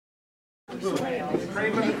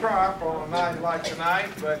Cream of the crop on a night like tonight,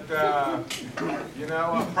 but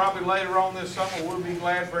probably later on this summer we'll be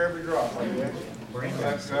glad for every drop, I guess.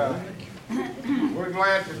 We're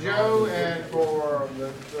glad for Joe and for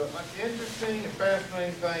the interesting and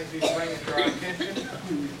fascinating things he's bringing to our attention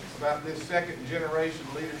about this second generation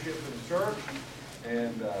leadership in the church.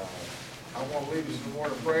 And I want to leave us in a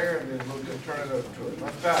word of prayer, and then we'll just turn it over to him.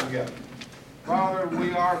 Let's bow together. Father,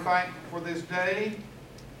 we are thankful for this day.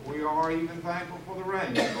 We are even thankful for the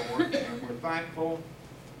rain, Lord, and we're thankful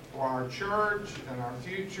for our church and our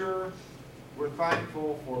future. We're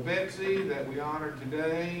thankful for Betsy that we honored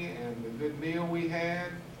today and the good meal we had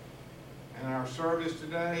and our service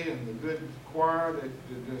today and the good choir that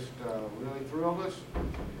just really thrilled us.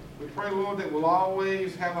 We pray, Lord, that we'll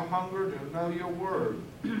always have a hunger to know your word,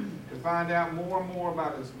 to find out more and more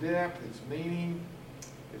about its depth, its meaning,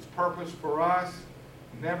 its purpose for us.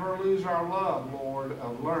 Never lose our love, Lord,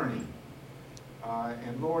 of learning.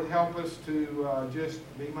 And Lord, help us to just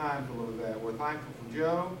be mindful of that. We're thankful for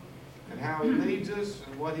Joe and how he leads us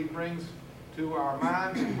and what he brings to our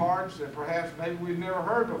minds and hearts that perhaps maybe we've never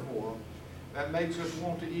heard before. That makes us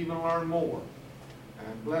want to even learn more.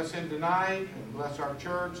 And bless him tonight and bless our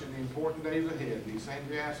church in the important days ahead. These things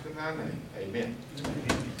we ask in thy name. Amen.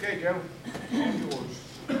 Okay, Joe. All yours.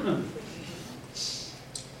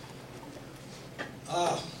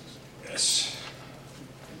 Yes.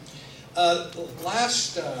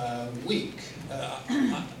 Last week,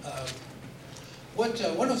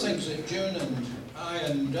 one of the things that June and I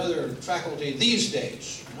and other faculty these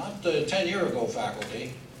days, not the 10-year-ago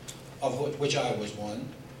faculty, of which I was one,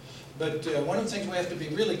 but one of the things we have to be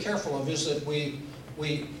really careful of is that we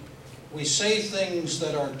say things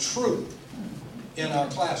that are true in our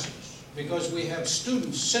classes, because we have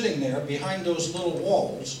students sitting there behind those little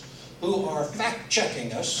walls who are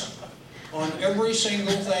fact-checking us on every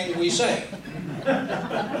single thing we say.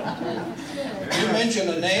 You mention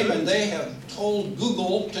a name and they have told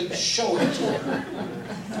Google to show it to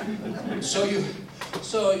them. So you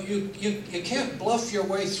can't bluff your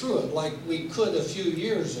way through it like we could a few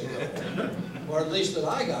years ago, or at least that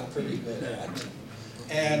I got pretty good at.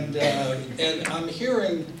 And I'm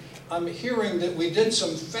hearing that we did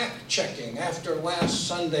some fact-checking after last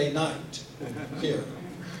Sunday night here.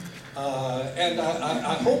 And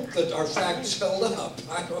I hope that our facts held up.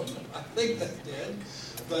 I think they did.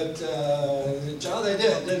 But, John, they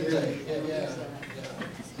did, didn't they? Yeah.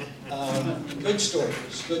 Good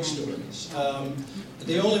stories, good stories.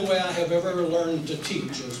 The only way I have ever learned to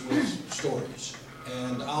teach is with stories.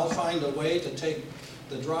 And I'll find a way to take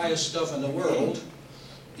the driest stuff in the world,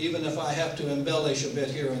 even if I have to embellish a bit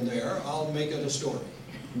here and there, I'll make it a story.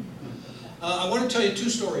 I want to tell you two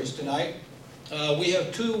stories tonight. We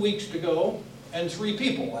have 2 weeks to go and 3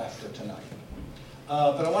 people after tonight.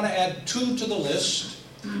 But I want to add 2 to the list.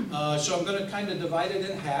 So I'm going to kind of divide it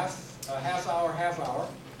in half, half hour,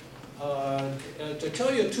 to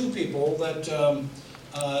tell you 2 people that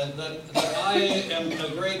I am a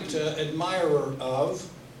great admirer of.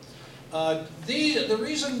 The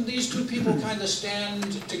reason these 2 people kind of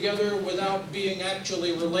stand together without being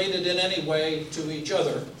actually related in any way to each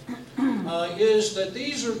other is that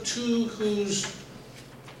these are 2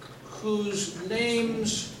 whose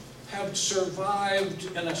names have survived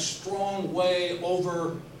in a strong way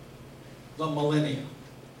over the millennia.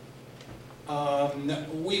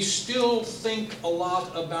 We still think a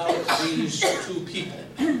lot about these 2 people.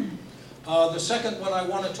 The second one I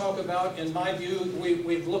want to talk about, in my view,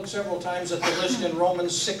 we've looked several times at the list in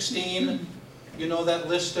Romans 16. You know that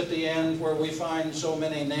list at the end where we find so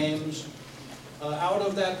many names. Out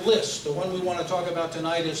of that list, the one we want to talk about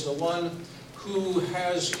tonight is the one who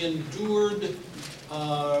has endured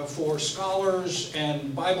for scholars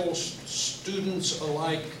and Bible students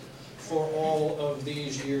alike for all of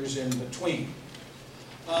these years in between.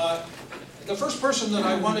 The first person that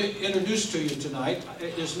I want to introduce to you tonight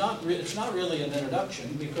is it's not really an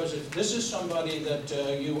introduction, because this is somebody that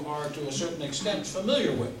you are to a certain extent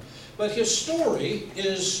familiar with. But his story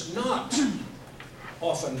is not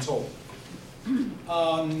often told.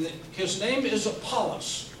 His name is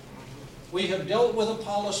Apollos. We have dealt with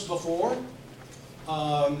Apollos before.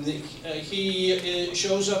 He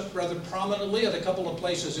shows up rather prominently at a couple of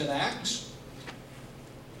places in Acts.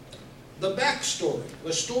 The backstory,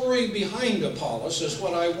 the story behind Apollos, is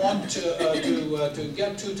what I want to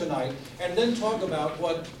get to tonight, and then talk about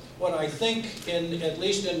what I think, at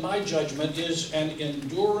least in my judgment, is an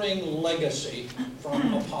enduring legacy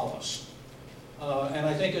from Apollos. And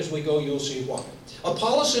I think as we go, you'll see why.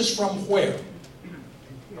 Apollos is from where?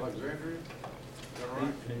 Alexandria? Is that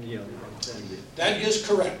right? That is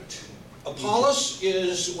correct. Apollos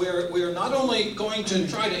is, we're not only going to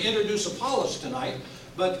try to introduce Apollos tonight,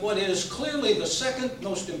 but what is clearly the second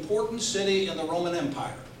most important city in the Roman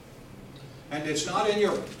Empire. And it's not in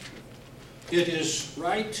Europe. It is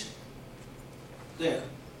right there.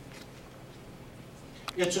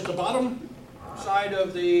 It's at the bottom side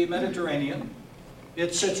of the Mediterranean.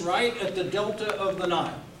 It sits right at the delta of the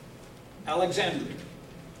Nile, Alexandria.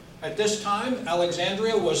 At this time,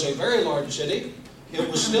 Alexandria was a very large city. It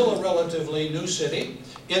was still a relatively new city.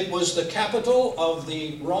 It was the capital of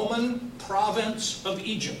the Roman province of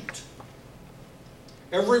Egypt.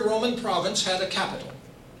 Every Roman province had a capital.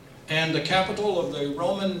 And the capital of the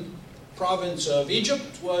Roman province of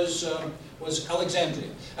Egypt was Alexandria.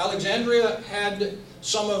 Alexandria had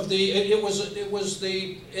some of the, it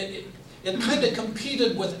kind of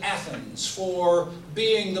competed with Athens for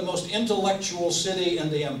being the most intellectual city in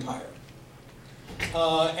the empire.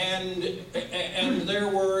 And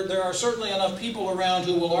there are certainly enough people around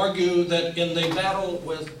who will argue that in the battle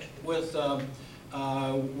with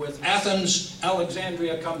Athens,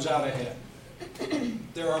 Alexandria comes out ahead.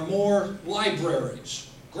 There are more libraries,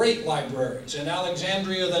 great libraries, in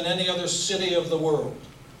Alexandria than any other city of the world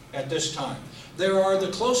at this time. There are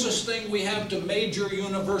the closest thing we have to major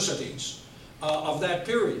universities of that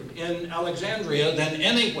period in Alexandria than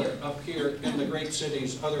anywhere up here in the great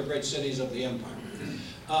cities, other great cities of the empire.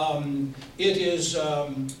 It is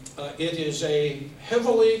a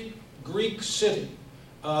heavily Greek city.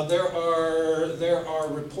 There are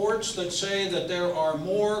reports that say that there are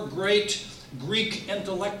more great Greek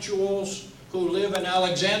intellectuals who live in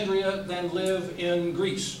Alexandria than live in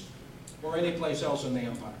Greece or any place else in the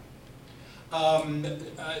empire.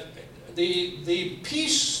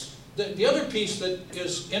 The other piece that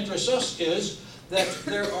interests us is that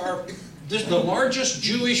there are the largest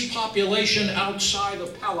Jewish population outside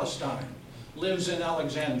of Palestine lives in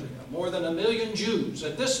Alexandria. More than 1 million Jews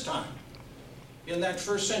at this time in that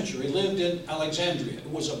first century lived in Alexandria. It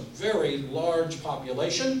was a very large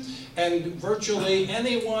population, and virtually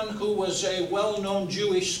anyone who was a well-known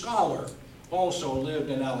Jewish scholar also lived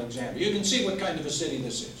in Alexandria. You can see what kind of a city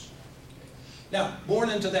this is. Now, born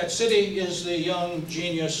into that city is the young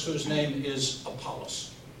genius whose name is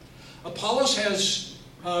Apollos. Apollos has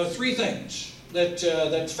three things that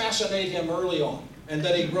fascinate him early on and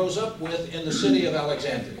that he grows up with in the city of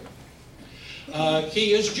Alexandria.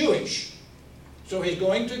 He is Jewish. So he's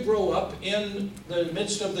going to grow up in the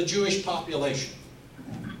midst of the Jewish population.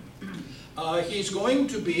 He's going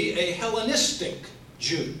to be a Hellenistic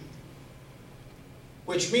Jew,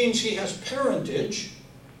 which means he has parentage,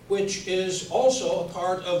 which is also a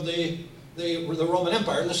part of the Roman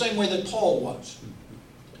Empire, in the same way that Paul was.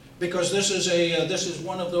 Because this is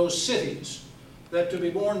one of those cities that to be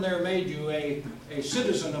born there made you a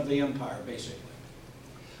citizen of the empire, basically.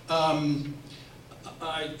 And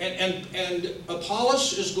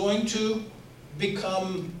Apollos is going to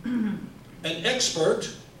become an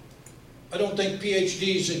expert. I don't think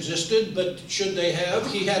PhDs existed, but should they have,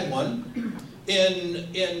 he had one, in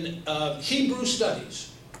Hebrew studies.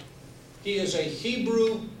 He is a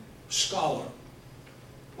Hebrew scholar.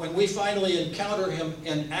 When we finally encounter him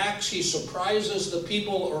in Acts, he surprises the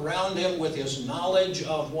people around him with his knowledge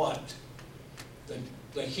of what?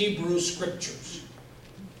 The Hebrew scriptures.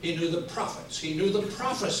 He knew the prophets. He knew the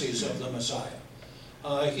prophecies of the Messiah.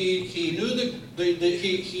 He knew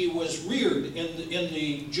he was reared in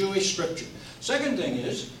the Jewish scripture. Second thing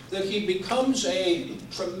is that he becomes a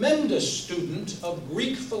tremendous student of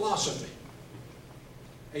Greek philosophy.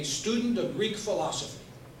 A student of Greek philosophy.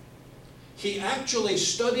 He actually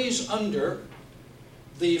studies under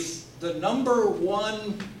the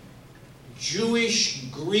 #1 Jewish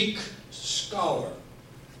Greek scholar.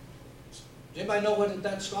 Does anybody know what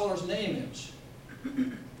that scholar's name is?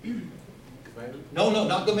 No,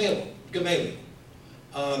 not Gamaliel.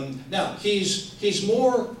 Now, he's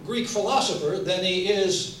more Greek philosopher than he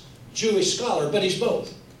is Jewish scholar, but he's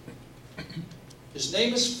both. His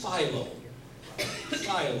name is Philo.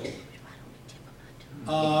 Philo.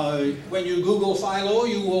 When you Google Philo,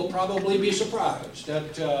 you will probably be surprised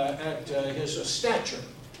at his stature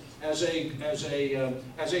as a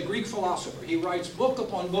Greek philosopher. He writes book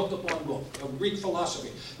upon book upon book of Greek philosophy.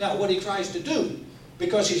 Now, what he tries to do,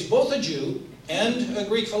 because he's both a Jew and a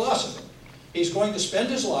Greek philosopher, he's going to spend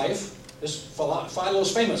his life,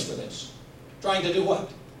 Philo's famous for this, trying to do what?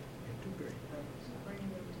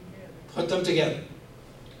 Put them together.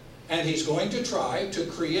 And he's going to try to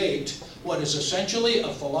create what is essentially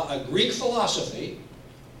a Greek philosophy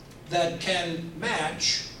that can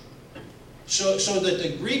match so that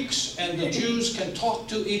the Greeks and the Jews can talk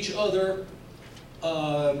to each other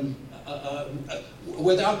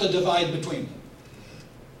without the divide between them.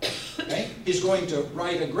 Okay? He's going to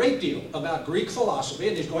write a great deal about Greek philosophy,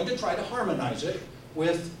 and he's going to try to harmonize it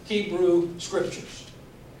with Hebrew scriptures.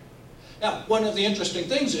 Now, one of the interesting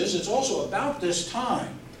things is, it's also about this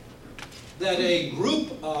time that a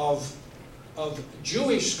group of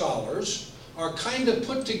Jewish scholars are kind of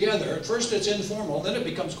put together. At first it's informal, then it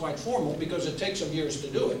becomes quite formal because it takes them years to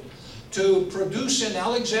do it, to produce in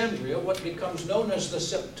Alexandria what becomes known as the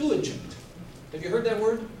Septuagint. Have you heard that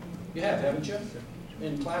word? You have, haven't you?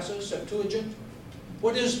 In classes, Septuagint?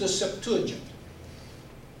 What is the Septuagint?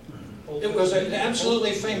 It was an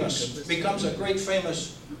absolutely famous, becomes a great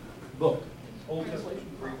famous book.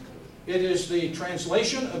 It is the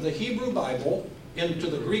translation of the Hebrew Bible into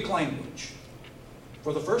the Greek language.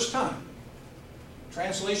 For the first time.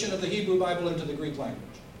 Translation of the Hebrew Bible into the Greek language.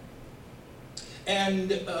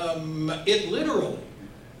 And it literally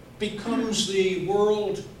becomes the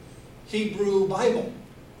World Hebrew Bible.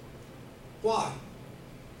 Why?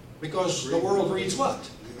 Because the world reads what?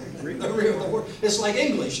 It's like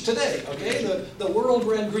English today, okay? The world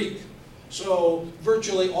read Greek. So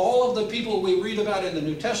virtually all of the people we read about in the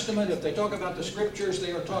New Testament, if they talk about the scriptures,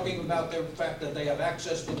 they are talking about the fact that they have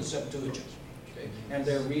access to the Septuagint. Okay? And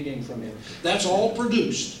they're reading from it. That's all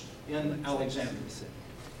produced in Alexandria.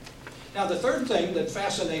 Now the third thing that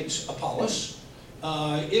fascinates Apollos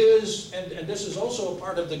is, and this is also a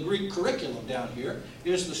part of the Greek curriculum down here,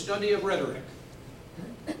 is the study of rhetoric.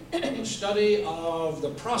 The study of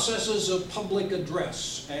the processes of public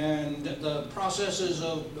address and the processes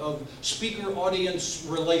of speaker-audience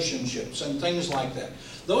relationships and things like that.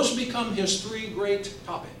 Those become his three great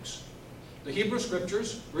topics. The Hebrew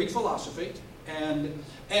Scriptures, Greek philosophy, and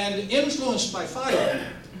influenced by Philo,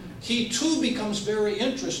 he too becomes very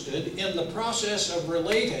interested in the process of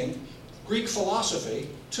relating Greek philosophy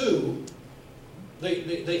to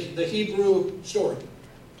the Hebrew story.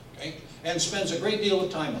 Okay? And spends a great deal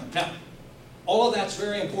of time on it. Now, all of that's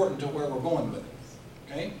very important to where we're going with it,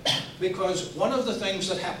 okay? Because one of the things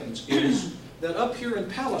that happens is that up here in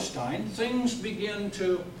Palestine, things begin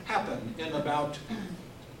to happen in about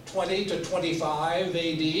 20 to 25 AD.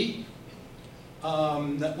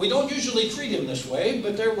 We don't usually treat him this way,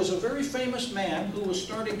 but there was a very famous man who was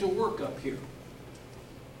starting to work up here.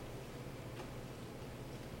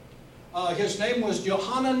 His name was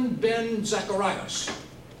Yohanan ben Zacharias.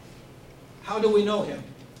 How do we know him?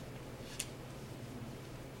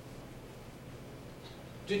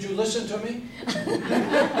 Did you listen to me?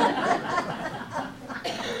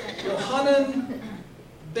 Yohanan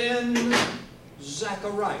ben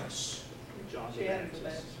Zacharias.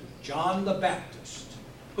 John the Baptist,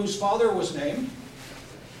 whose father was named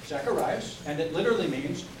Zacharias, and it literally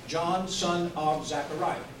means John, son of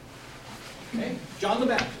Zachariah. Okay? John the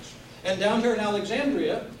Baptist. And down here in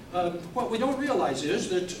Alexandria, what we don't realize is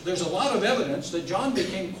that there's a lot of evidence that John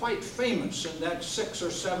became quite famous in that 6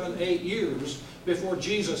 or 7, 8 years before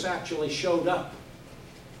Jesus actually showed up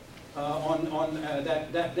on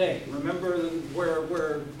that day. Remember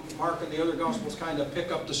where Mark and the other Gospels kind of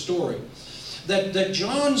pick up the story. That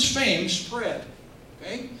John's fame spread,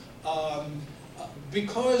 okay?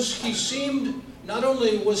 Because he seemed, not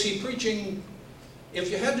only was he preaching,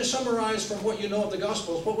 if you had to summarize from what you know of the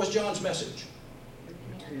Gospels, what was John's message?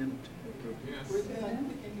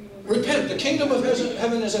 Repent, the kingdom of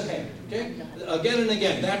heaven is at hand. Okay? Again and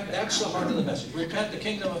again, that's the heart of the message. Repent, the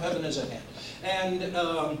kingdom of heaven is at hand. And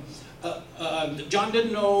John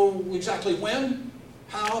didn't know exactly when,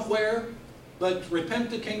 how, where, but repent,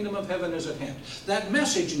 the kingdom of heaven is at hand. That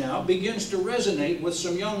message now begins to resonate with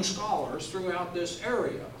some young scholars throughout this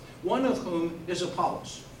area, one of whom is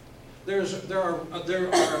Apollos. There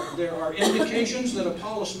are indications that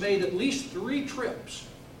Apollos made at least 3 trips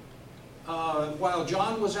while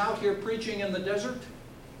John was out here preaching in the desert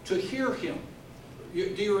to hear him. Do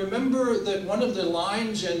you remember that one of the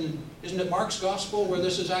lines in, isn't it Mark's Gospel where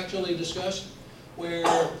this is actually discussed? Where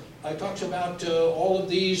it talks about all of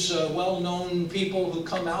these well-known people who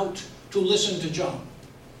come out to listen to John.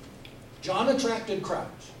 John attracted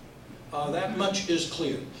crowds. That much is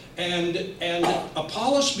clear. And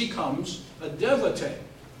Apollos becomes a devotee.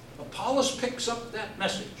 Apollos picks up that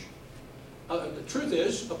message. The truth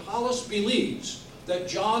is, Apollos believes that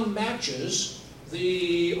John matches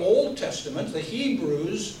the Old Testament, the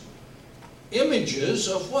Hebrews, images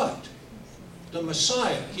of what? The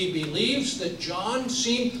Messiah. He believes that John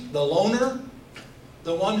seemed the loner,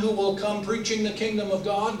 the one who will come preaching the kingdom of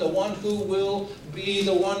God, the one who will be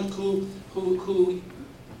the one who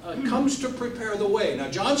comes to prepare the way. Now,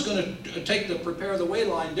 John's going to take the prepare the way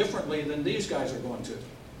line differently than these guys are going to.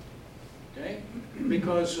 okay?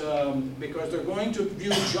 Because they're going to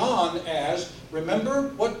view John as, remember,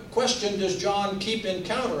 what question does John keep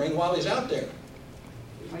encountering while he's out there?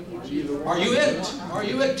 Are you it? Are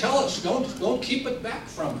you it? Tell us. Don't keep it back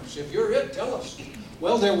from us. If you're it, tell us.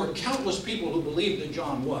 Well, there were countless people who believed that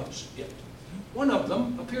John was it. One of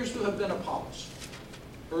them appears to have been Apollos,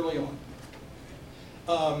 early on.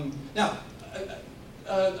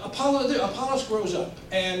 Apollos grows up,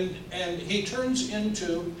 and he turns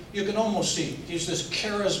into, you can almost see, he's this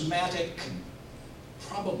charismatic,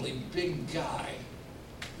 probably big guy,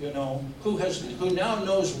 you know, who now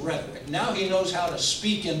knows rhetoric. Now he knows how to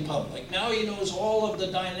speak in public. Now he knows all of the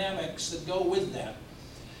dynamics that go with that.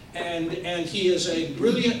 And he is a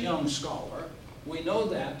brilliant young scholar. We know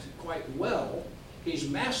that quite well. He's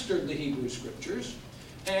mastered the Hebrew Scriptures.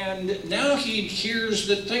 And now he hears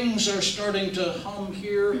that things are starting to hum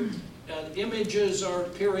here. Images are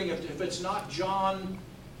appearing. If it's not John,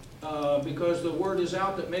 because the word is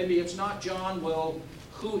out that maybe it's not John, well,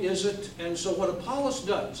 who is it? And so what Apollos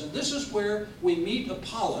does, and this is where we meet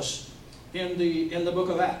Apollos in the book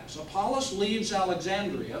of Acts. Apollos leaves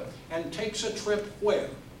Alexandria and takes a trip where?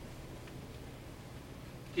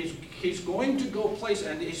 He's going to go place,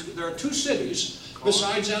 and there are two cities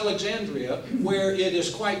besides Alexandria where it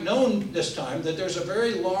is quite known this time that there's a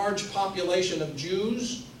very large population of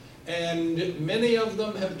Jews, and many of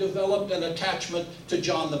them have developed an attachment to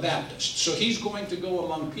John the Baptist. So he's going to go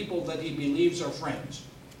among people that he believes are friends.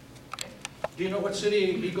 Do you know what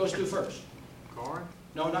city he goes to first? Corinth?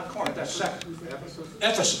 No, not Corinth, that's second. Ephesus?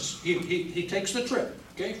 Ephesus. He takes the trip,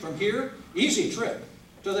 okay, from here, easy trip,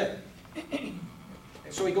 to there.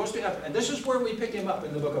 So he goes to Ephesus, and this is where we pick him up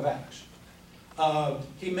in the book of Acts.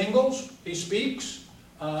 He mingles, he speaks,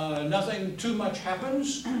 nothing too much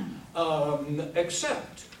happens,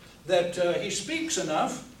 except that he speaks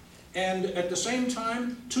enough, and at the same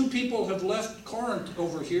time, two people have left Corinth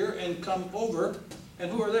over here and come over,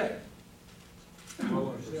 and who are they?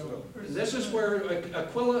 This is where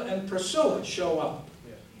Aquila and Priscilla show up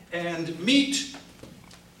and meet.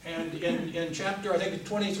 And in chapter, I think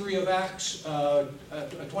 23 of Acts, 20,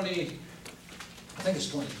 I think it's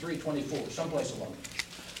 23, 24, someplace along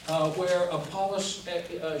there, where Apollos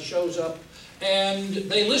shows up, and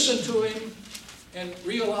they listen to him and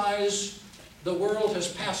realize the world has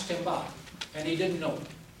passed him by, and he didn't know it,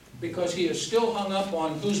 because he is still hung up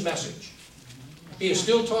on whose message. He is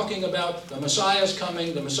still talking about the Messiah's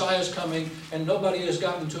coming, and nobody has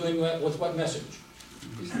gotten to him with what message?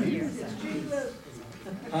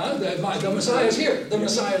 The Messiah's here. The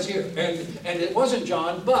Messiah's here. And it wasn't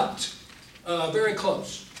John, but very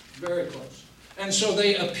close. Very close. And so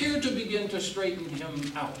they appear to begin to straighten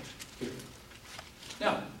him out here.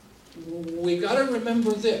 Now, we got to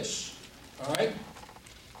remember this, all right?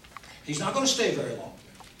 He's not going to stay very long,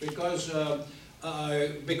 because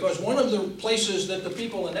one of the places that the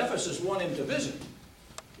people in Ephesus want him to visit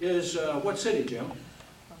is what city, Jim?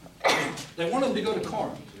 They want him to go to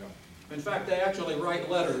Corinth. In fact, they actually write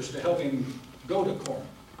letters to help him go to Corinth.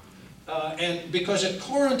 And because at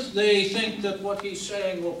Corinth, they think that what he's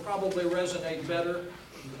saying will probably resonate better.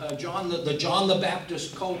 John the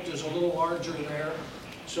Baptist cult is a little larger there,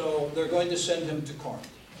 so they're going to send him to Corinth.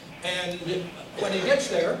 And when he gets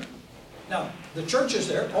there, now, the church is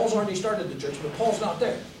there. Paul's already started the church, but Paul's not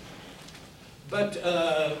there. But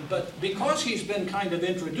because he's been kind of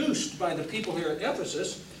introduced by the people here at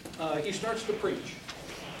Ephesus, he starts to preach.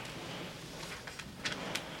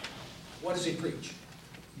 What does he preach?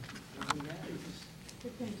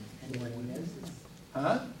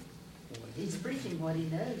 Huh? He's preaching what he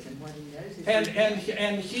knows, and what he knows is...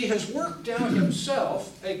 And he has worked out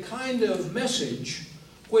himself a kind of message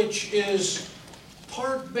which is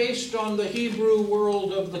part based on the Hebrew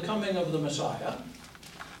world of the coming of the Messiah,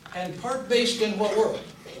 and part based in what world?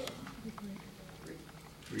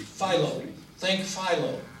 Philo. Think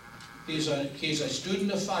Philo. He's a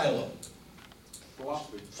student of Philo.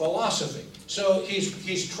 Philosophy. So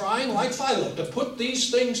he's trying, like Philo, to put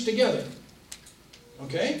these things together.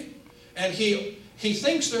 Okay? And he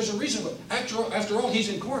thinks there's a reason. After all, he's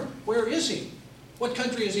in Corinth. Where is he? What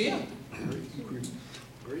country is he in?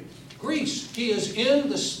 Greece. He is in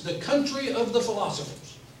the country of the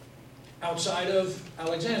philosophers, outside of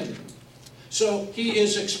Alexandria. So he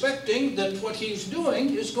is expecting that what he's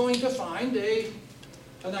doing is going to find a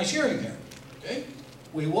nice hearing here. Okay?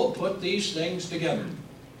 We will put these things together.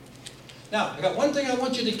 Now, I got one thing I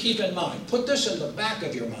want you to keep in mind. Put this in the back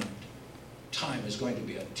of your mind. Time is going to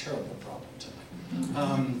be a terrible problem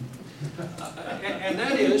tonight. And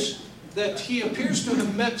that is that he appears to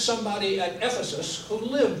have met somebody at Ephesus who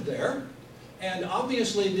lived there and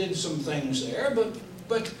obviously did some things there,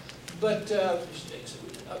 but but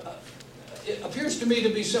it appears to me to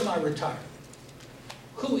be semi-retired.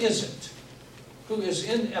 Who is it? Who is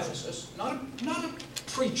in Ephesus? Not a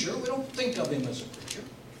preacher. We don't think of him as a preacher.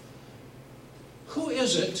 Who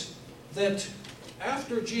is it that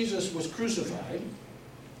after Jesus was crucified,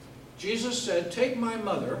 Jesus said, "Take my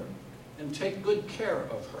mother and take good care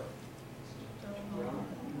of her"?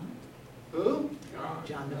 Who?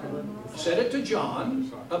 John the Baptist. Said it to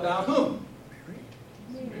John about whom?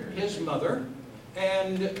 His mother.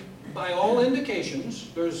 And by all indications,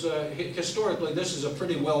 there's historically this is a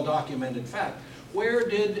pretty well documented fact. Where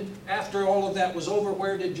did, after all of that was over,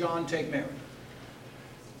 where did John take Mary?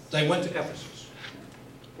 They went to Ephesus,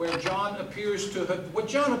 where John appears to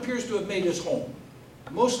have made his home,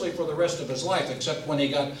 mostly for the rest of his life, except when he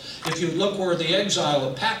got, if you look where the exile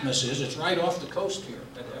of Patmos is, it's right off the coast here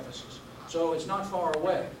at Ephesus. So it's not far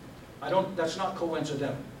away. That's not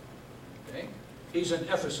coincidental. Okay? He's in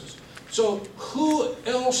Ephesus. So who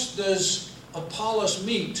else does Apollos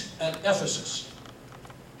meet at Ephesus?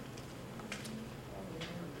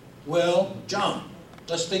 Well, John.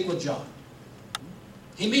 Let's speak with John.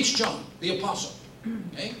 He meets John, the apostle.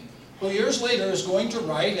 Okay? Who years later is going to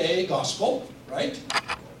write a gospel, right?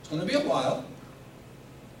 It's going to be a while.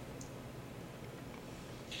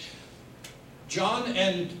 John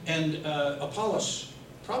and Apollos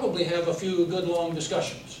probably have a few good long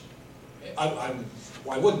discussions.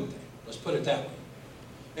 Why wouldn't they? Let's put it that way.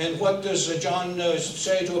 And what does John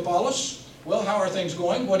say to Apollos? Well, how are things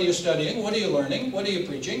going? What are you studying? What are you learning? What are you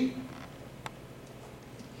preaching?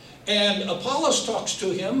 And Apollos talks to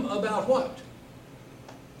him about what?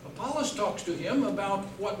 Apollos talks to him about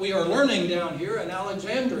what we are learning down here in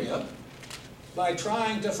Alexandria by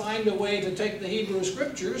trying to find a way to take the Hebrew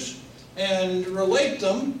Scriptures and relate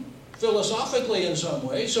them philosophically in some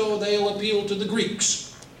way so they'll appeal to the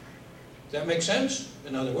Greeks. Does that make sense?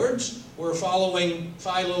 In other words, we're following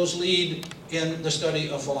Philo's lead in the study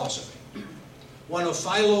of philosophy. One of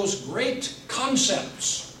Philo's great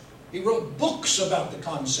concepts. He wrote books about the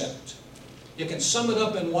concept. You can sum it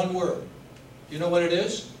up in one word. You know what it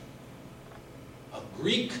is? A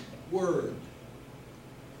Greek word.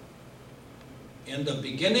 In the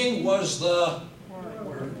beginning was the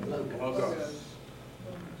Logos.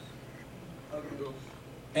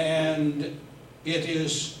 And it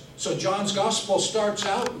is, so John's Gospel starts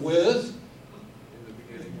out with, In the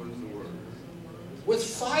beginning was the Word. with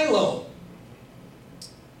Philo.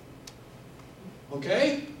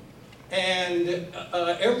 Okay? And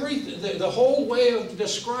the whole way of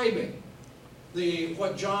describing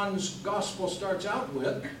what John's Gospel starts out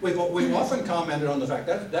with, we've often commented on the fact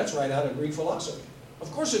that that's right out of Greek philosophy.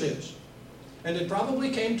 Of course it is. And it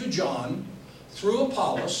probably came to John through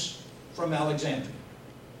Apollos from Alexandria.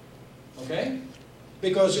 Okay?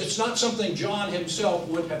 Because it's not something John himself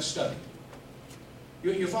would have studied.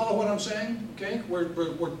 You follow what I'm saying? Okay?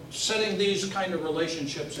 We're setting these kind of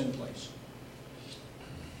relationships in place.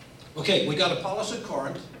 Okay, we got Apollos at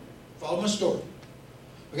Corinth. Follow my story.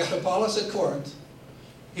 We got Apollos at Corinth.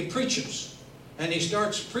 He preaches. And he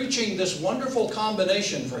starts preaching this wonderful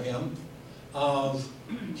combination for him of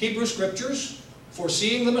Hebrew Scriptures,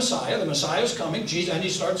 foreseeing the Messiah. The Messiah is coming. And he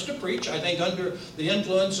starts to preach, I think under the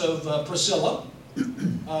influence of Priscilla.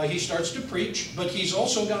 He starts to preach, but he's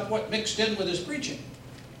also got what mixed in with his preaching?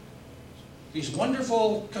 These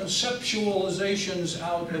wonderful conceptualizations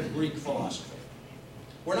out of Greek philosophy.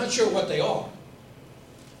 We're not sure what they are,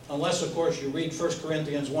 unless, of course, you read 1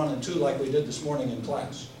 Corinthians 1 and 2 like we did this morning in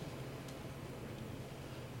class.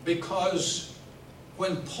 Because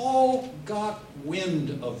when Paul got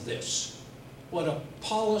wind of this, what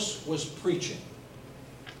Apollos was preaching,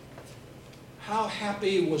 how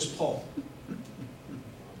happy was Paul?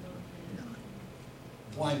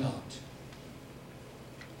 Why not?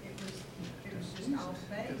 It was just off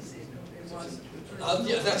base. It wasn't.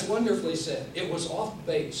 Yeah, that's wonderfully said. It was off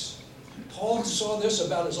base. Paul saw this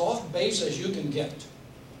about as off base as you can get.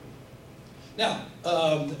 Now,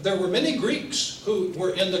 there were many Greeks who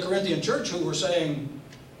were in the Corinthian church who were saying,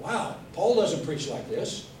 wow, Paul doesn't preach like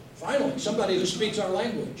this. Finally, somebody who speaks our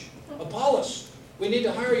language. Apollos, we need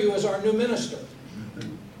to hire you as our new minister.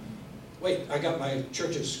 Wait, I got my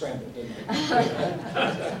churches scrambled, didn't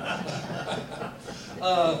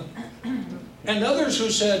I? And others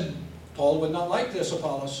who said, Paul would not like this,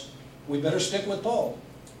 Apollos. We better stick with Paul.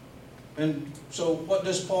 And so what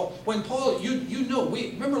does Paul, when Paul, you know,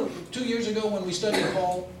 we remember 2 years ago when we studied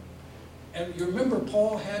Paul, and you remember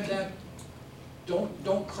Paul had that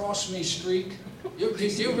don't cross me streak? Do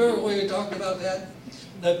you remember when we talked about that?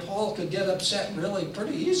 That Paul could get upset really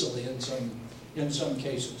pretty easily in some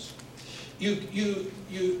cases.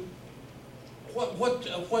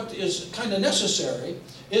 what is kind of necessary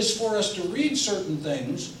is for us to read certain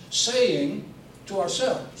things, saying to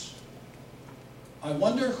ourselves, I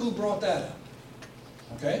wonder who brought that up.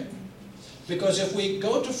 Okay? Because if we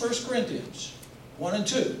go to 1 Corinthians 1 and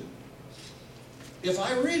 2, if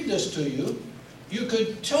I read this to you, you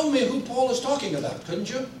could tell me who Paul is talking about, couldn't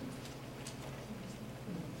you?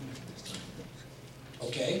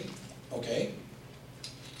 Okay, okay.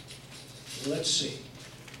 Let's see.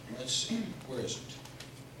 Where is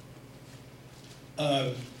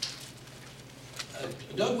it?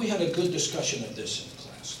 Doug, we had a good discussion of this in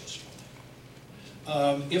class this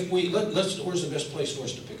morning. Where's the best place for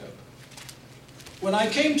us to pick up? When I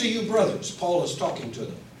came to you, brothers, Paul is talking to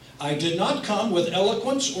them, I did not come with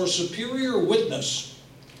eloquence or superior witness,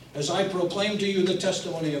 as I proclaimed to you the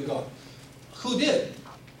testimony of God. Who did?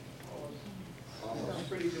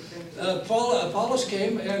 Apollos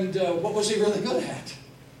came, and what was he really good at?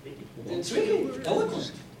 Speaking,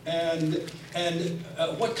 eloquent. And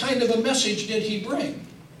what kind of a message did he bring?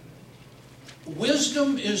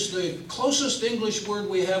 Wisdom is the closest English word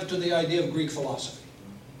we have to the idea of Greek philosophy.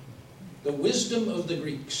 The wisdom of the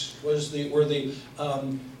Greeks was the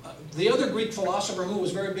other Greek philosopher who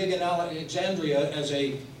was very big in Alexandria as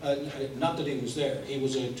not that he was there, he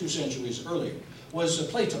was 2 centuries earlier, was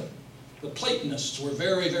Plato. The Platonists were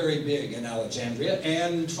very, very big in Alexandria,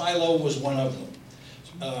 and Philo was one of them.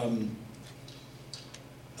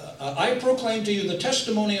 I proclaim to you the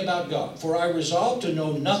testimony about God, for I resolved to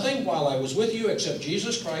know nothing while I was with you except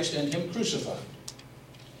Jesus Christ and Him crucified.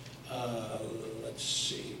 Let's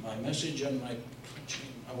see, my message and my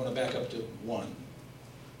preaching. I want to back up to 1.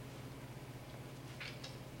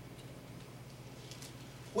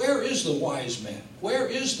 Where is the wise man? Where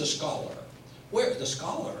is the scholar? Where the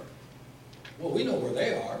scholar? Well, we know where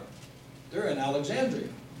they are. They're in Alexandria.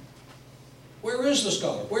 Where is the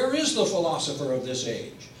scholar? Where is the philosopher of this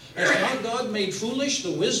age? Has not God made foolish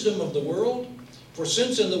the wisdom of the world? For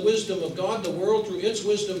since in the wisdom of God, the world through its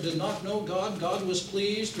wisdom did not know God, God was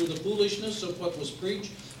pleased through the foolishness of what was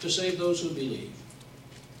preached to save those who believe.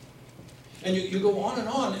 And you go on,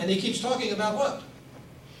 and he keeps talking about what?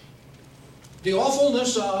 The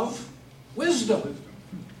awfulness of wisdom.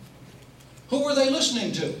 Who were they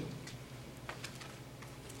listening to?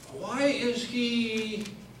 Why is he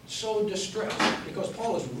so distressed? Because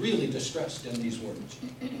Paul is really distressed in these words.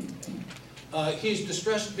 He's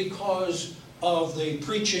distressed because of the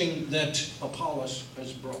preaching that Apollos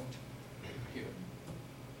has brought here.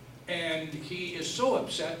 And he is so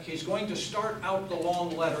upset, he's going to start out the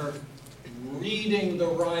long letter reading the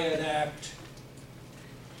Riot Act.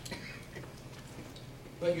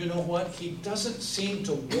 But you know what? He doesn't seem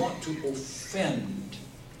to want to offend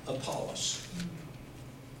Apollos.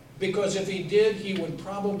 Because if he did, he would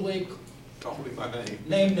probably by name.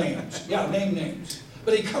 Name names. Yeah, name names.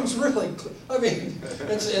 But he comes really,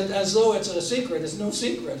 it's as though it's a secret. It's no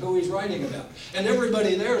secret who he's writing about. And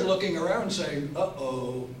everybody there is looking around saying,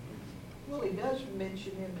 uh-oh. Well, he does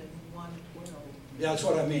mention him in 1:12. Yeah, that's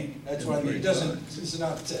what I mean. That's what I mean. He doesn't, it's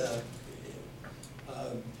not, He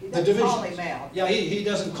the doesn't division. call him out. Yeah, he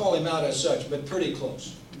doesn't call him out as such, but pretty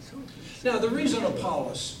close. Now, the reason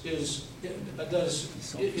Apollos is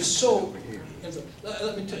so,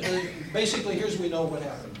 let me tell you, basically, here's we know what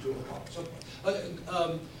happened to Apollos.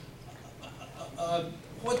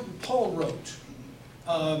 What Paul wrote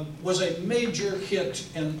was a major hit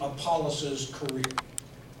in Apollos' career.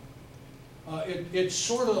 It's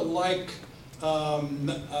sort of like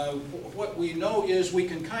what we know is we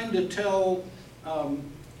can kind of tell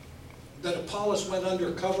that Apollos went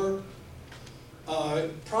undercover.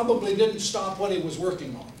 Probably didn't stop what he was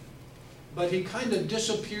working on, but he kind of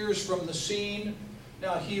disappears from the scene.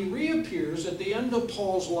 Now he reappears at the end of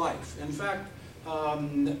Paul's life. In fact,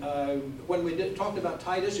 when we talked about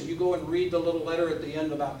Titus, if you go and read the little letter at the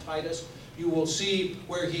end about Titus, you will see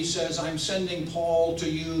where he says, I'm sending Paul to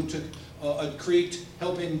you to at Crete,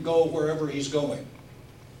 help him go wherever he's going.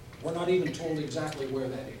 We're not even told exactly where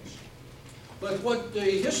that is. But what the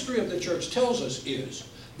history of the church tells us is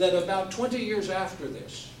that about 20 years after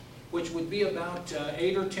this, which would be about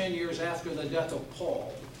 8 or 10 years after the death of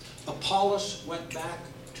Paul, Apollos went back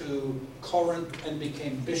to Corinth and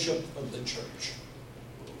became bishop of the church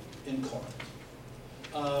in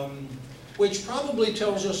Corinth. Which probably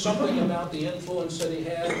tells us something about the influence that he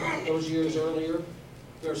had those years earlier.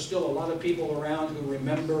 There's still a lot of people around who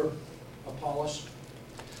remember Apollos.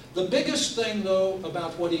 The biggest thing, though,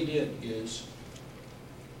 about what he did is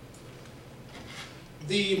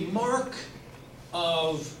the mark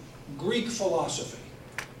of Greek philosophy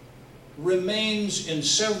remains in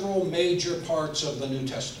several major parts of the New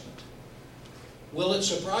Testament. Will it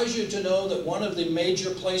surprise you to know that one of the major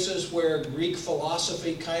places where Greek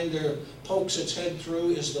philosophy kind of pokes its head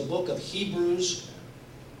through is the book of Hebrews?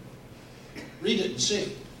 Read it and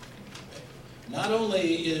see. Not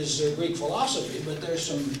only is there Greek philosophy, but there's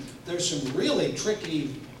some really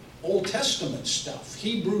tricky Old Testament stuff,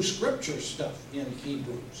 Hebrew scripture stuff in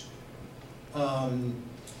Hebrews.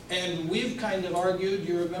 And we've kind of argued,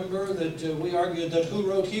 you remember, that we argued that who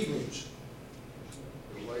wrote Hebrews?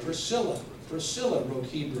 Priscilla. Priscilla wrote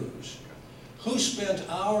Hebrews. Who spent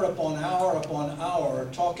hour upon hour upon hour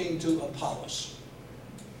talking to Apollos?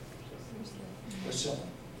 Priscilla.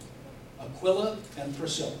 Aquila and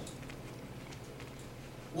Priscilla.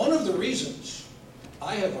 One of the reasons,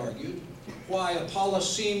 I have argued, why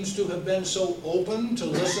Apollos seems to have been so open to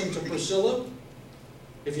listen to Priscilla,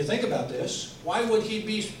 if you think about this, why would he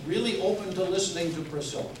be really open to listening to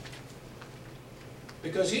Priscilla?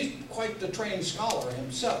 Because he's quite the trained scholar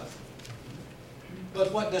himself.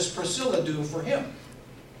 But what does Priscilla do for him?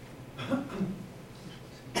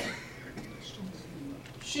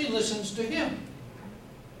 She listens to him.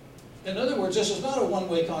 In other words, this is not a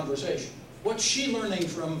one-way conversation. What's she going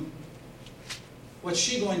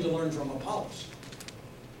to learn from Apollos?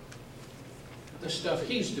 The stuff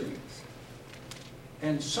he's doing.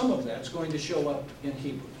 And some of that's going to show up in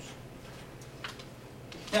Hebrews.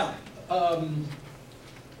 Now, I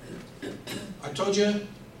told you,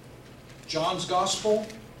 John's Gospel,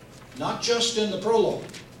 not just in the prologue,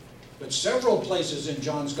 but several places in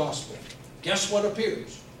John's Gospel. Guess what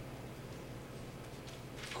appears?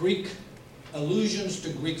 Greek allusions to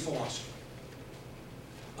Greek philosophy.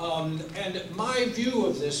 And my view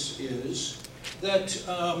of this is that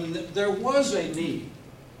there was a need.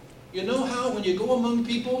 You know how when you go among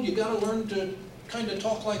people, you got to learn to kind of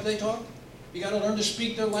talk like they talk? You got to learn to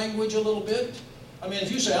speak their language a little bit? I mean, if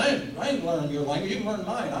you say, I ain't learning your language, you can learn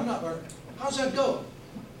mine, I'm not learning. How's that go?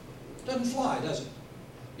 Doesn't fly, does it?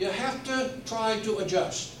 You have to try to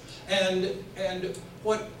adjust. And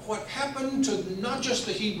what happened to not just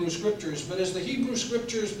the Hebrew Scriptures, but as the Hebrew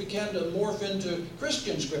Scriptures began to morph into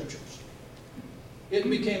Christian Scriptures, it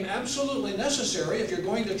became absolutely necessary, if you're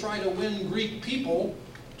going to try to win Greek people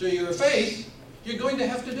to your faith, you're going to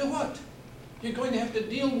have to do what? You're going to have to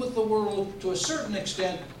deal with the world to a certain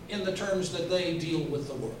extent in the terms that they deal with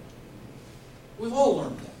the world. We've all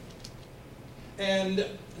learned that. And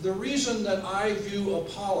the reason that I view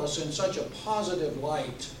Apollos in such a positive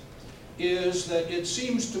light is that it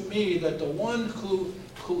seems to me that the one who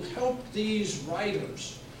helped these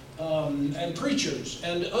writers and preachers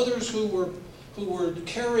and others who were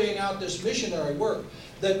carrying out this missionary work,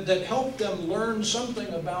 that helped them learn something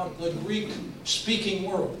about the Greek-speaking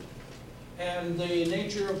world and the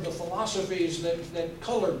nature of the philosophies that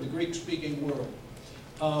colored the Greek-speaking world,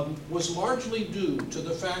 was largely due to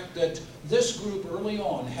the fact that this group early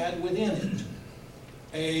on had within it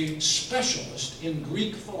a specialist in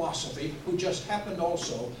Greek philosophy who just happened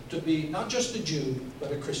also to be not just a Jew,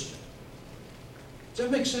 but a Christian. Does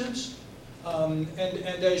that make sense? And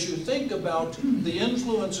as you think about the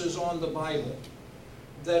influences on the Bible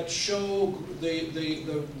that show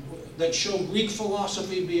that show Greek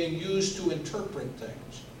philosophy being used to interpret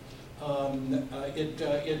things,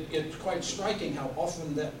 it's quite striking how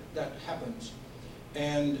often that happens.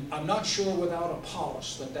 And I'm not sure without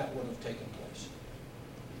Apollos that would have taken place.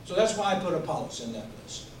 So that's why I put Apollos in that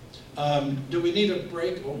list. Do we need a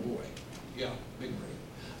break? Oh boy, yeah, big break.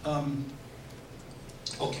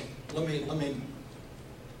 Okay, let me.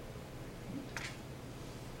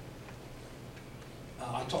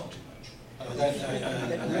 I talk too much.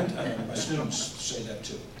 My students say that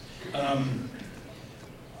too.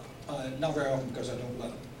 Not very often because I don't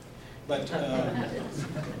let them. But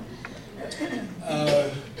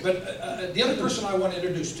the other person I want to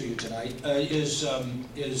introduce to you tonight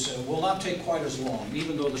will not take quite as long,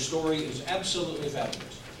 even though the story is absolutely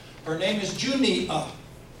fabulous. Her name is Junia.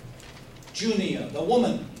 Junia, the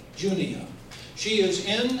woman, Junia. She is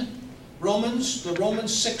in the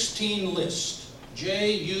Romans 16 list.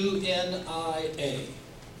 Junia.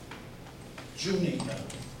 Junia.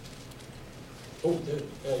 Oh, there.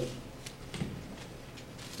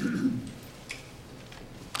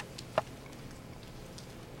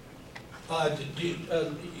 Do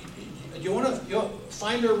you want to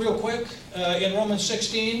find her real quick in Romans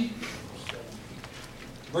 16?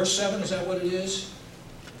 Verse 7, is that what it is?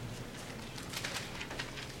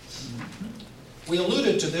 We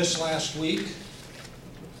alluded to this last week.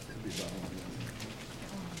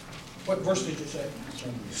 What verse did you say?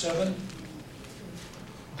 7.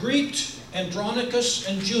 Greet Andronicus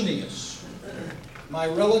and Junius, my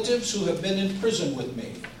relatives who have been in prison with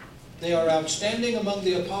me, They are outstanding among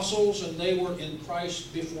the apostles, and they were in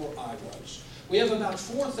Christ before I was. We have about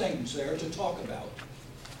 4 things there to talk about.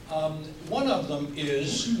 One of them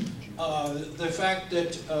is the fact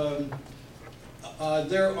that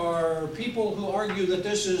there are people who argue that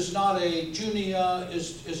this is not a Junia,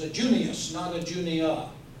 is a Junius, not a Junia,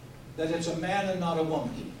 that it's a man and not a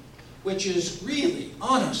woman, which is really,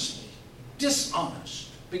 honestly, dishonest,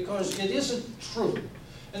 because it isn't true.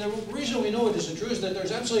 And the reason we know it isn't true is that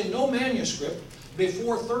there's absolutely no manuscript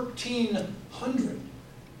before 1300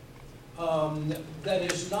 that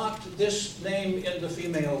is not this name in the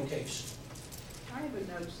female case. I have a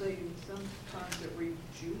note saying sometimes it reads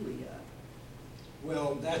Julia.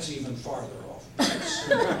 Well, that's even farther off.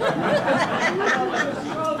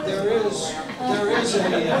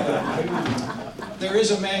 There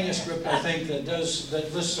is a manuscript, I think, that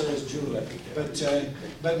lists her as Julia,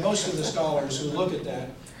 but most of the scholars who look at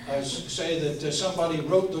that say that somebody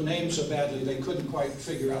wrote the name so badly they couldn't quite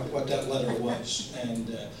figure out what that letter was,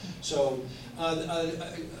 and so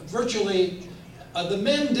virtually the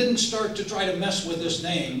men didn't start to try to mess with this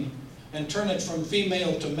name and turn it from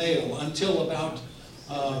female to male until about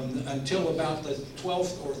the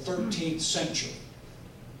 12th or 13th century.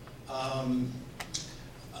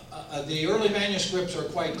 The early manuscripts are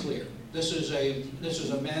quite clear. This is a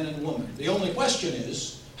man and woman. The only question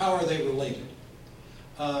is, how are they related?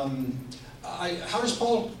 How does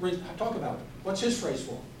Paul talk about it? What's his phrase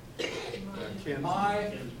for it?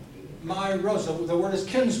 My rose. The word is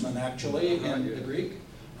kinsman, actually, in the Greek.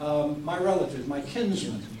 My relative, my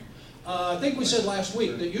kinsman. I think we said last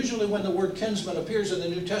week that usually when the word kinsman appears in the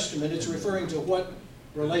New Testament, it's referring to what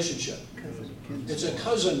relationship? It's a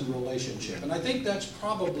cousin relationship, and I think that's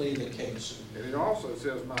probably the case. And it also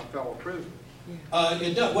says my fellow prisoner.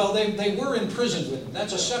 It does. Well, they were imprisoned with him.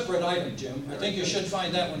 That's a separate item, Jim. I think you should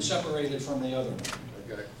find that one separated from the other one.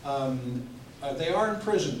 Okay. They are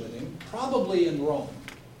imprisoned with him, probably in Rome,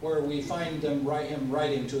 where we find him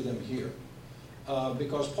writing to them here,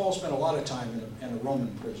 because Paul spent a lot of time in a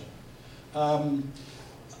Roman prison.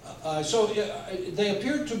 So they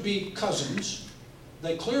appear to be cousins.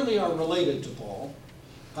 They clearly are related to Paul.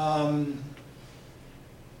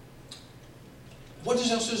 What else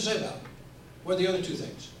does it say about him? What are the other 2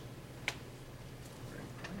 things?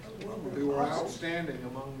 Who were outstanding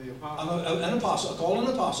among the apostles. An apostle, called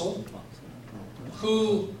an apostle,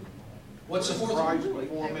 who, what's the 4th Christ one?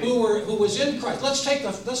 before me. Who was in Christ. Let's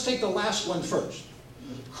take the last one first.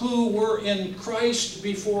 Who were in Christ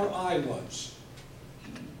before I was.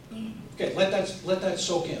 Okay, let that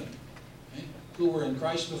soak in. Okay? Who were in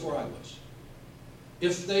Christ before I was.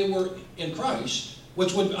 If they were in Christ,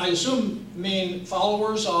 which would, I assume, mean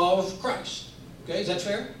followers of Christ. Okay, is that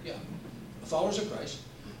fair? Yeah. Followers of Christ.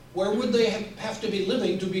 Where would they have to be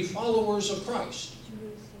living to be followers of Christ?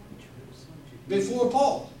 Before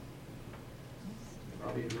Paul.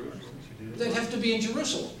 Probably Jerusalem. They'd have to be in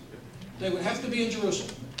Jerusalem. They would have to be in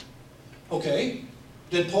Jerusalem. Okay,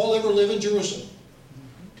 did Paul ever live in Jerusalem?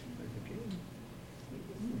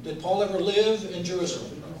 Did Paul ever live in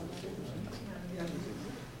Jerusalem?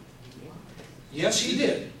 Yes, he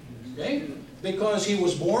did. Okay, because he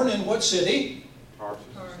was born in what city?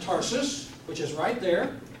 Tarsus, which is right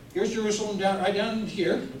there. Here's Jerusalem, right down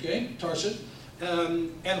here. Okay, Tarsus.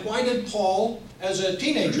 And why did Paul, as a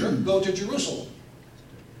teenager, go to Jerusalem?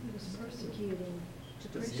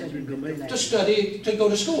 To study, to go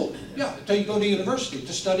to school. Yeah, to go to university,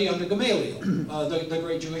 to study under Gamaliel, the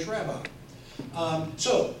great Jewish rabbi.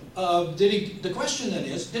 The question then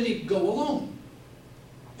is, did he go alone?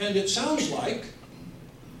 And it sounds like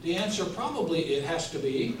the answer probably it has to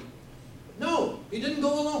be, no, he didn't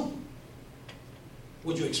go alone.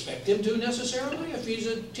 Would you expect him to necessarily if he's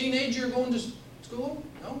a teenager going to school?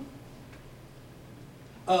 No.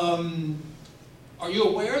 Are you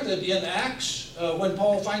aware that in Acts, when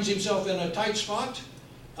Paul finds himself in a tight spot,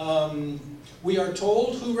 we are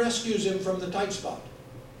told who rescues him from the tight spot?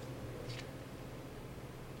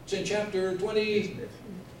 It's in chapter 23,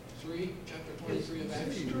 chapter 23 of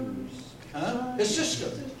Acts. Huh? His sister.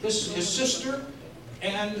 His sister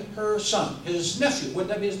and her son, his nephew. Wouldn't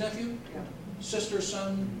that be his nephew? Yeah. Sister,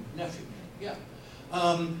 son, nephew. Yeah.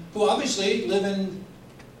 Who obviously live in,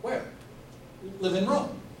 where? Live in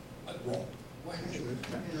Rome. Rome.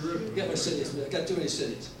 Get my cities, I've got too many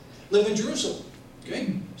cities. Live in Jerusalem.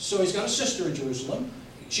 Okay? So he's got a sister in Jerusalem.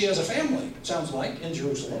 She has a family, it sounds like, in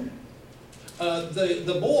Jerusalem.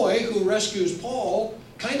 The boy who rescues Paul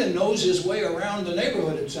kind of knows his way around the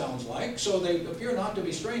neighborhood, it sounds like, so they appear not to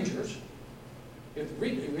be strangers.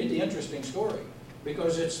 Read the interesting story,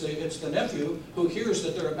 because it's the nephew who hears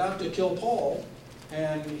that they're about to kill Paul,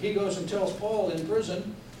 and he goes and tells Paul in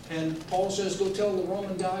prison, And Paul says, go tell the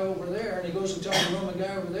Roman guy over there, and he goes and tells the Roman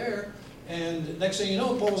guy over there, and next thing you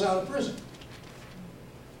know, Paul's out of prison.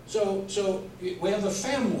 So we have a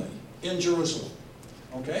family in Jerusalem,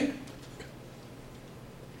 okay?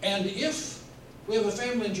 And if we have a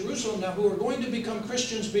family in Jerusalem now who are going to become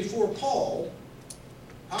Christians before Paul,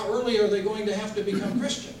 how early are they going to have to become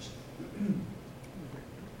Christians?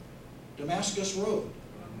 Damascus Road.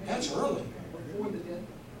 That's early. Before the death,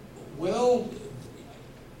 Well,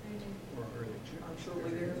 I'm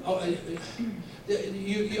shortly there.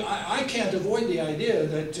 I can't avoid the idea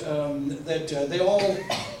that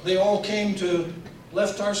they all came to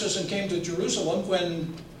left Tarsus and came to Jerusalem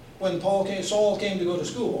when Saul came to go to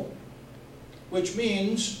school, which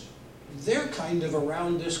means they're kind of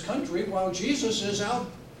around this country while Jesus is out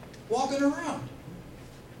walking around.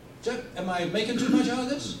 Am I making too much out of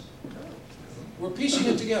this? We're piecing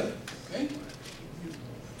it together, okay?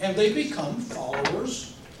 And they become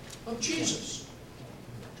followers of Jesus.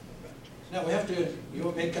 Now we have to,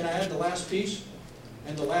 can I add the last piece?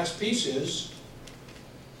 And the last piece is,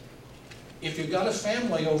 if you've got a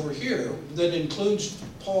family over here that includes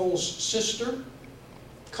Paul's sister,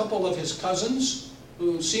 a couple of his cousins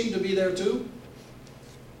who seem to be there too,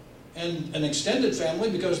 and an extended family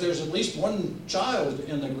because there's at least one child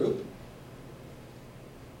in the group,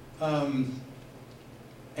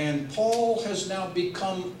 and Paul has now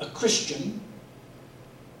become a Christian.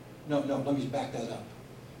 No, let me back that up.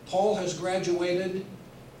 Paul has graduated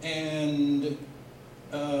and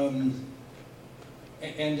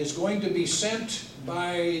is going to be sent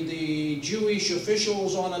by the Jewish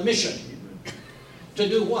officials on a mission. To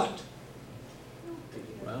do what?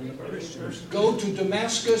 Go to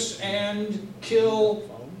Damascus and kill,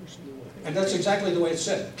 and that's exactly the way it's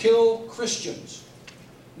said, kill Christians.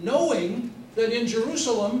 Knowing that in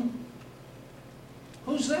Jerusalem,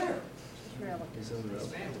 who's there?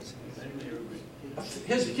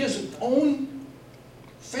 His own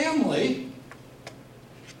family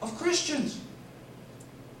of Christians.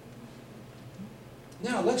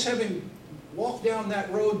 Now, let's have him walk down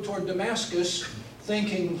that road toward Damascus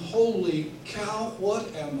thinking, holy cow,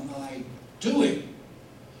 what am I doing?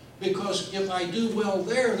 Because if I do well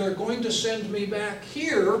there, they're going to send me back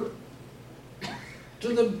here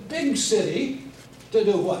to the big city to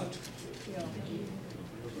do what?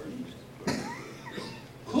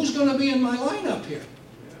 Who's going to be in my lineup here?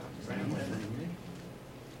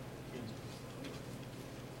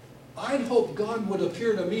 I'd hope God would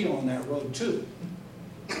appear to me on that road too,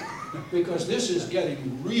 because this is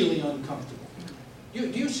getting really uncomfortable. Do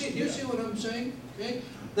you see what I'm saying? Okay?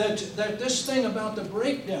 That this thing about the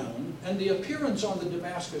breakdown and the appearance on the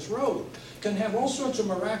Damascus Road can have all sorts of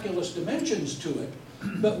miraculous dimensions to it,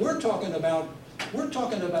 but we're talking about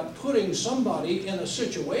putting somebody in a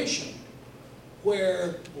situation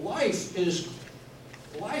where life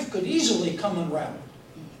could easily come around.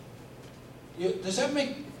 Does that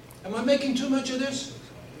make? Am I making too much of this?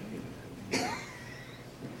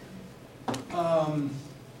 I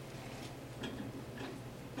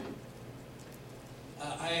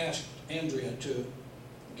asked Andrea to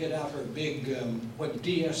get out her big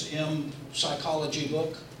DSM psychology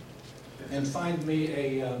book and find me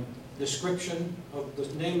a description of the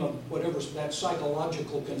name of whatever that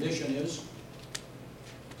psychological condition is.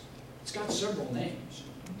 It's got several names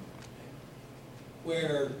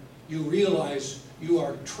where you realize you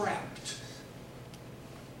are trapped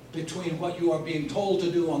between what you are being told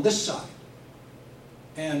to do on this side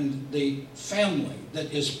and the family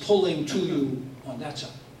that is pulling to you on that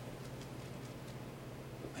side.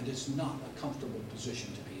 And it's not a comfortable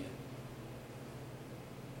position to be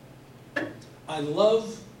in. I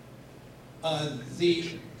love now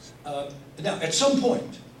at some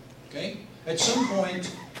point, okay,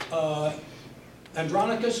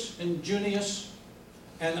 Andronicus and Junius,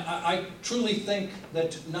 and I truly think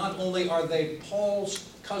that not only are they Paul's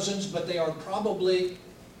cousins, but they are probably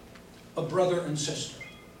a brother and sister.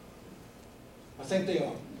 I think they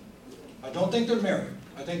are. I don't think they're married.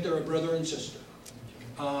 I think they're a brother and sister.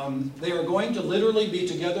 They are going to literally be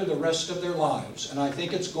together the rest of their lives, and I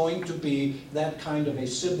think it's going to be that kind of a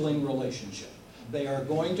sibling relationship. They are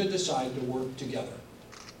going to decide to work together.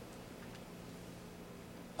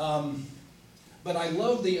 But I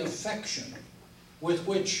love the affection with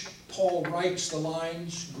which Paul writes the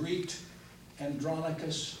lines, greet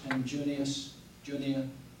Andronicus and Junia,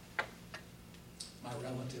 my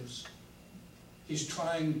relatives. He's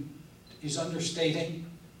understating,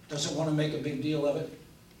 doesn't want to make a big deal of it.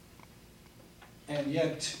 And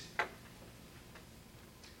yet,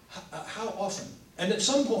 how often? And at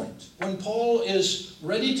some point, when Paul is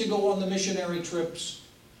ready to go on the missionary trips,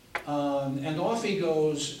 And off he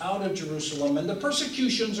goes out of Jerusalem, and the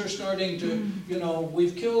persecutions are starting to,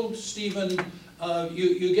 we've killed Stephen.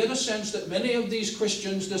 You get a sense that many of these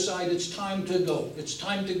Christians decide it's time to go. It's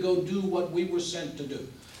time to go do what we were sent to do.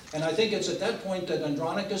 And I think it's at that point that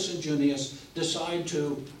Andronicus and Junius decide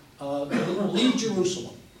to leave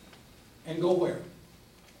Jerusalem and go where?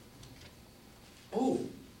 Oh,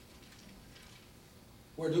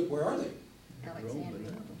 where are they?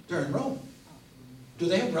 Alexandria. They're in Rome. Do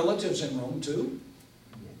they have relatives in Rome too?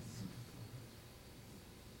 Yes.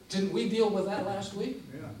 Didn't we deal with that last week?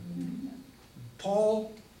 Yeah.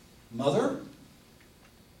 Paul, mother?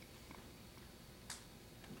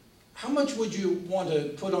 How much would you want to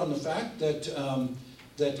put on the fact that,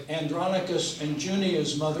 that Andronicus and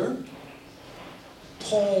Junia's mother,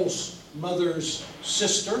 Paul's mother's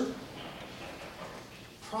sister,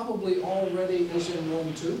 probably already is in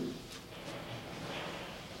Rome too?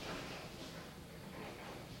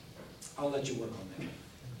 I'll let you work on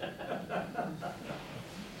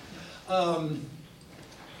that.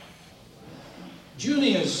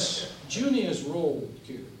 Junia's role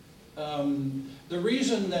here. The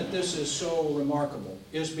reason that this is so remarkable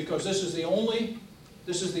is because this is the only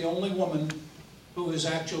woman who is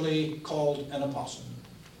actually called an apostle.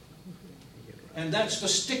 And that's the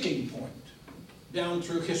sticking point down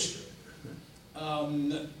through history.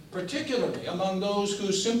 Particularly among those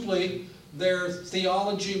who simply, their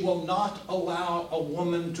theology will not allow a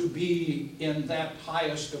woman to be in that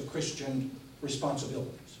highest of Christian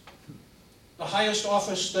responsibilities. The highest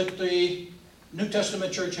office that the New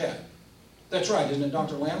Testament church had. That's right, isn't it,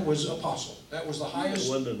 Dr. Lamb, was apostle. That was the highest. It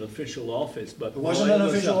wasn't an official office, but. It wasn't an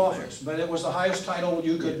official up there. office, but it was the highest title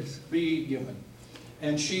you could Yes. be given.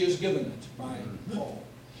 And she is given it by Paul.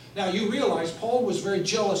 Now you realize Paul was very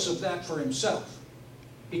jealous of that for himself.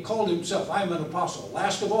 He called himself, I'm an apostle.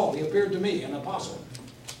 Last of all, he appeared to me, an apostle.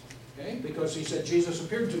 Okay, because he said, Jesus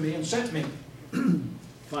appeared to me and sent me.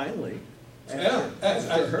 Finally. Yeah, at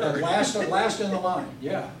last in the line,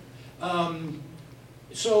 yeah.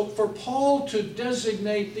 So for Paul to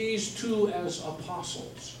designate these two as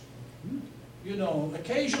apostles,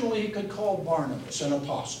 occasionally he could call Barnabas an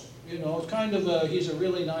apostle. It's kind of he's a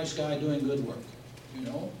really nice guy doing good work,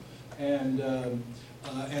 and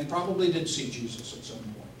probably did see Jesus at some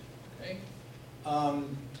point. Okay,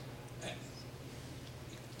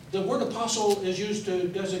 the word apostle is used to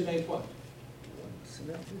designate what? Sent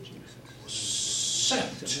out for Jesus.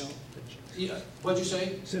 Sent. Sent out for Jesus. Yeah, what'd you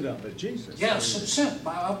say? Sent out for Jesus. Yes, sent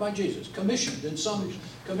by Jesus, commissioned in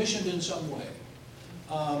some way.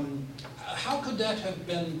 How could that have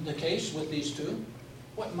been the case with these two?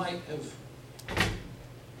 What might have?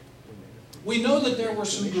 We know that there were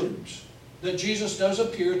some groups that Jesus does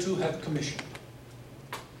appear to have commissioned.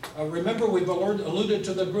 Remember, we've alluded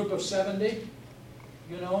to the group of 70,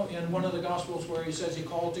 in one of the Gospels where he says he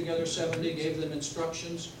called together 70, gave them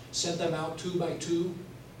instructions, sent them out 2 by 2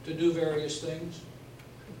 to do various things.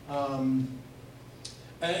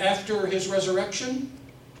 After his resurrection,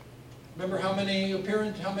 remember how many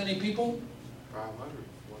people? 500.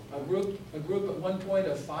 A group at one point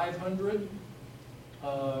of 500.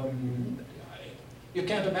 You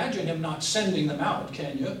can't imagine him not sending them out,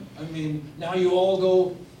 can you? I mean, now you all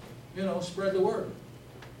go, spread the word.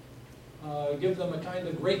 Give them a kind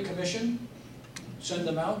of great commission, send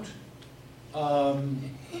them out.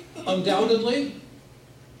 Undoubtedly,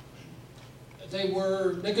 they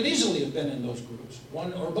could easily have been in those groups,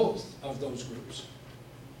 one or both of those groups.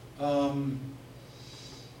 And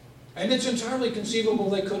it's entirely conceivable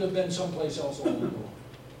they could have been someplace else along the way,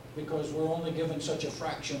 because we're only given such a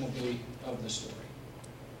fraction of the story.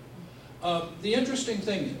 The interesting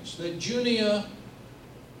thing is that Junia,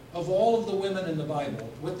 of all of the women in the Bible,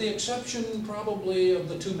 with the exception probably of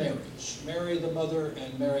the two Marys, Mary the mother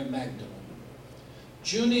and Mary Magdalene,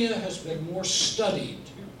 Junia has been more studied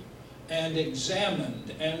and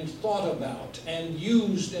examined and thought about and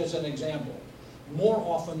used as an example more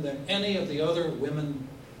often than any of the other women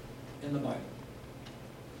in the Bible.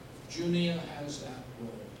 Junia has that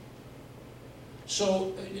role.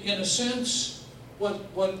 So, in a sense, what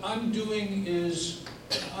I'm doing is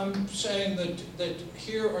I'm saying that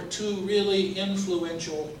here are two really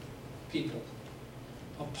influential people.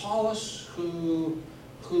 Apollos, who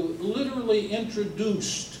literally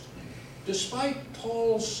introduced, despite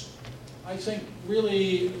Paul's, I think,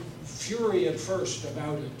 really fury at first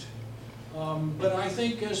about it, but I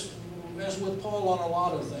think as with Paul on a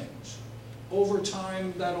lot of things, over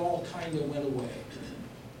time that all kind of went away.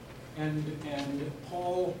 And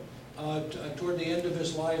Paul, toward the end of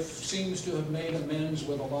his life, seems to have made amends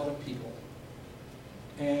with a lot of people.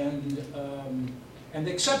 And and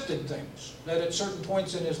accepted things that at certain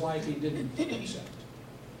points in his life he didn't accept.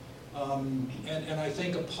 And I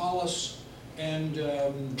think Apollos and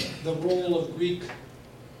the role of Greek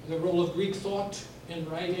thought in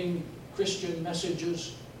writing Christian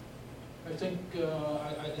messages, I think,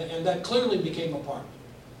 and that clearly became a part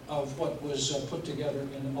of what was put together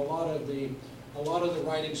in a lot of the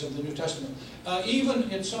writings of the New Testament. Even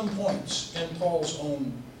at some points in Paul's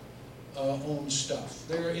own stuff.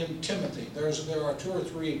 There in Timothy, there are 2 or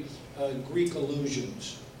 3 Greek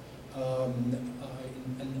allusions,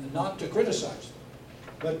 and not to criticize them,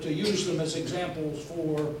 but to use them as examples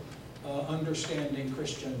for understanding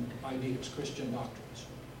Christian ideas, Christian doctrines.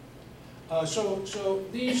 So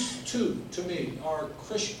these two, to me, are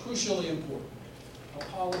crucially important,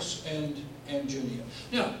 Apollos and Junia.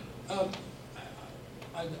 Now,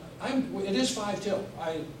 it is 5 till.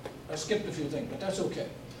 I skipped a few things, but that's okay.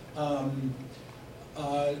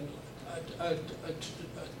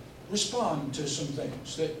 Respond to some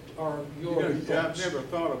things that are your I've thoughts. never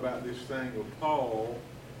thought about this thing of Paul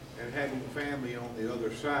and having family on the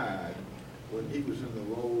other side when he was in the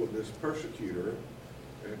role of this persecutor,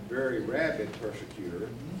 and very rabid persecutor.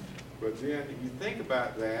 But then you think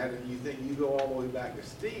about that, and you go all the way back to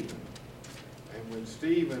Stephen, and when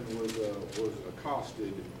Stephen was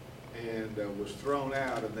accosted and was thrown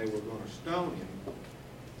out, and they were going to stone him.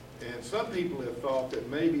 And some people have thought that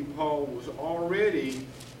maybe Paul was already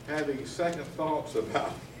having second thoughts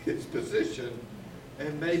about his position,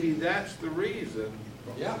 and maybe that's the reason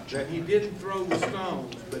that he didn't throw the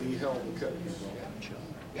stones, but he held the case.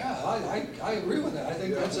 Yeah, I agree with that. I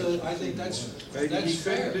think that's Maybe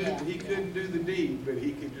fair. he couldn't do the deed, but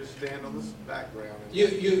he could just stand on the background.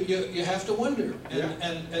 You have to wonder. Yeah.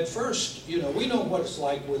 And at first, we know what it's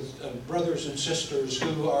like with brothers and sisters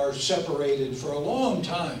who are separated for a long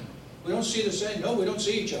time. We don't see the same. No, we don't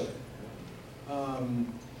see each other.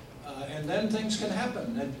 And then things can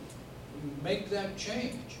happen that make that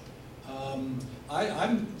change.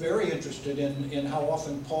 I'm very interested in how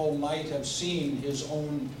often Paul might have seen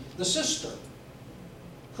the sister,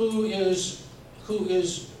 who is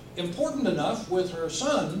important enough with her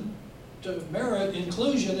son to merit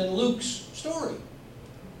inclusion in Luke's story.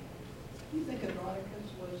 Do you think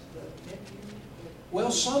Andronicus was the nephew?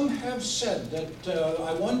 Well, some have said that,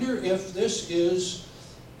 I wonder if this is,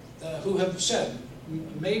 who have said,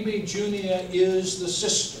 maybe Junia is the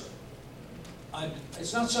sister.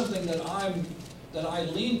 It's not something that I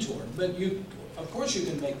lean toward, but of course you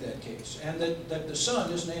can make that case, and that the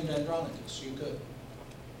son is named Andronicus. You could.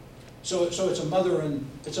 So it's a mother and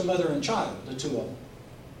child, the two of them.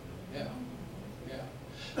 Yeah.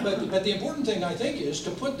 But the important thing, I think, is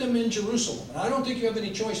to put them in Jerusalem, and I don't think you have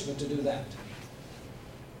any choice but to do that,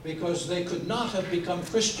 because they could not have become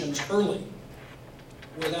Christians early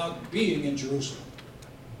without being in Jerusalem.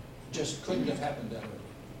 It just couldn't have happened that early.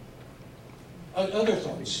 Other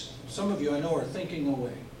thoughts? Some of you I know are thinking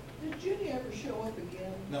away. Did Judy ever show up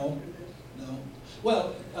again? No. after this? No.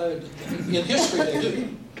 Well, in history they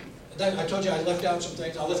do. I told you I left out some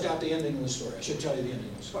things. I left out the ending of the story. I should tell you the ending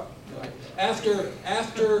of the story. Right.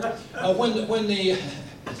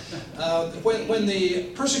 When the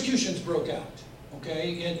persecutions broke out,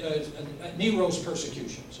 okay, in Nero's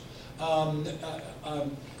persecutions,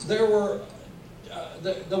 there were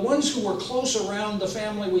the ones who were close around the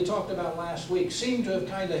family we talked about last week seemed to have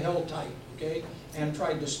kind of held tight, okay, and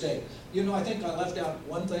tried to stay. I think I left out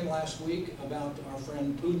one thing last week about our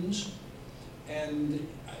friend Pudens, and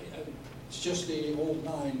it's just the old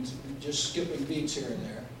nines, just skipping beats here and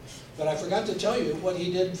there. But I forgot to tell you what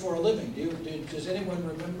he did for a living. Does anyone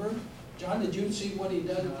remember? John, did you see what he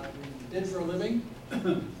did for a living?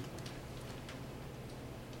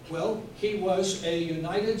 Well, he was a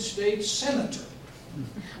United States Senator.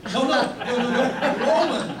 No,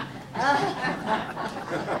 Roman.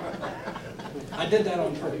 I did that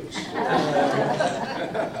on purpose.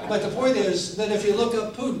 But the point is that if you look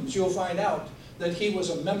up Pudens, you'll find out that he was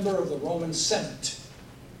a member of the Roman Senate,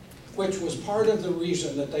 which was part of the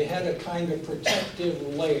reason that they had a kind of protective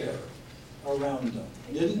layer around them.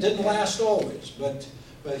 Didn't last always, but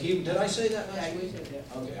he, did I say that last week?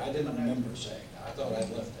 Okay, I didn't remember saying that. I thought I'd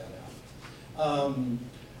left that out.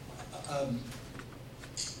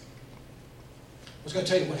 I was going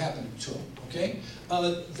to tell you what happened to them, okay?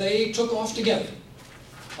 They took off together.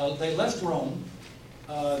 They left Rome.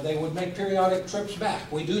 They would make periodic trips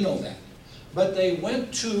back. We do know that. But they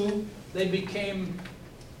became,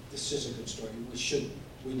 this is a good story,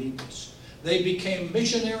 we need this. They became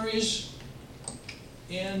missionaries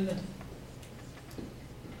in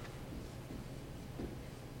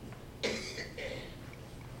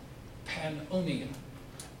Pannonia.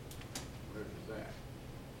 Where's that?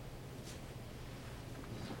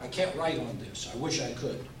 can't write on this. I wish I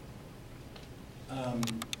could.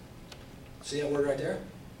 See that word right there?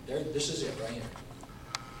 There, this is it right here.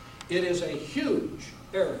 It is a huge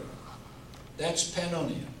area. That's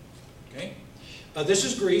Pannonia. Okay? This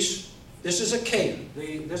is Greece. This is Achaia.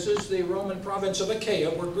 This is the Roman province of Achaia,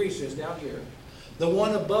 where Greece is down here. The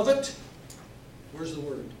one above it, where's the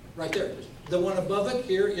word? Right there it is. The one above it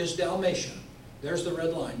here is Dalmatia. There's the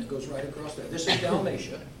red line that goes right across there. This is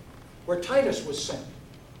Dalmatia, where Titus was sent.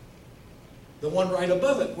 The one right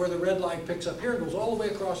above it, where the red line picks up here and goes all the way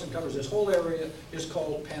across and covers this whole area, is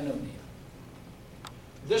called Pannonia.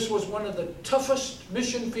 This was one of the toughest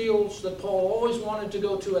mission fields that Paul always wanted to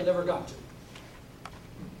go to and never got to.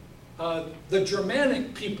 The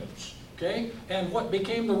Germanic peoples, okay, and what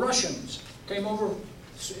became the Russians came over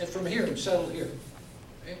from here and settled here.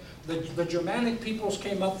 Okay? The Germanic peoples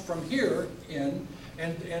came up from here in,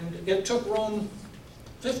 and it took Rome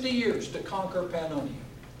 50 years to conquer Pannonia.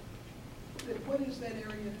 What is that area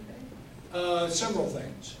today? Several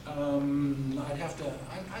things. I'd have to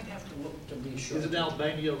look to be sure. Isn't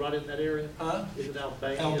Albania right in that area? Huh? Isn't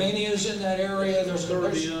Albania? Albania's in that area. There's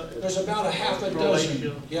about a half a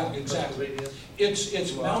dozen. Yeah, exactly.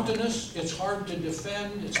 It's mountainous. It's hard to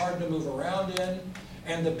defend. It's hard to move around in,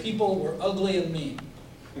 and the people were ugly and mean.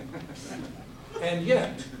 And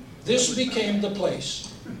yet, this became the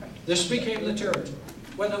place. This became the territory.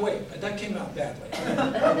 Well, no, wait, that came out badly.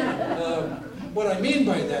 What I mean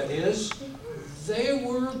by that is, they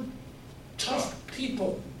were tough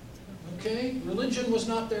people, okay? Religion was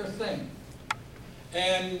not their thing.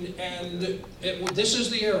 And this is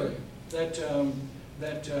the area that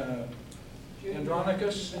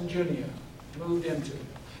Andronicus and Junia moved into,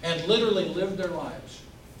 and literally lived their lives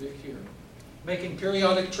here, making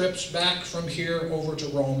periodic trips back from here over to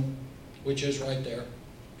Rome, which is right there,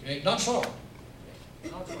 okay? Not far.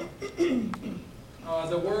 Not far.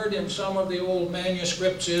 The word in some of the old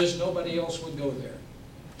manuscripts is nobody else would go there.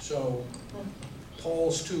 So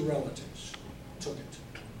Paul's two relatives took it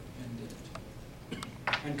and did it.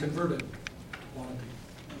 And converted a lot of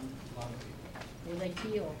people. Were they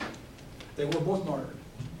killed? They were both martyred.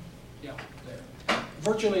 Yeah, there.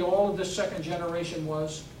 Virtually all of this second generation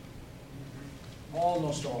was.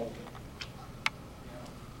 Almost all of it.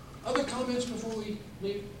 Yeah. Other comments before we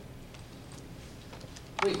leave?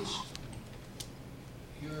 Please.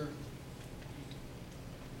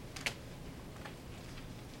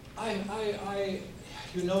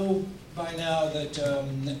 You know by now that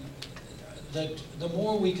that the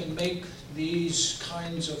more we can make these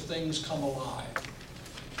kinds of things come alive,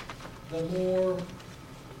 the more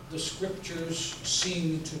the scriptures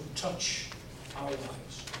seem to touch our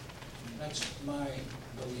lives. That's my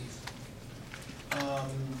belief.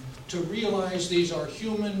 To realize these are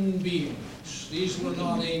human beings. These were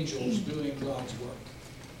not angels doing God's work.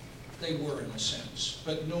 They were in a sense,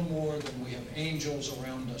 but no more than we have angels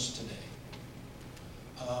around us today.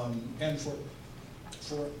 And for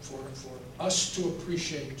us to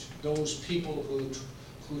appreciate those people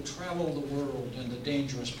who travel the world in the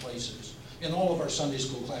dangerous places. In all of our Sunday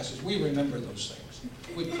school classes, we remember those things.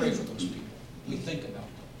 We pray for those people. We think about them.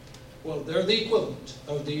 Well, they're the equivalent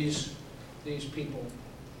of these people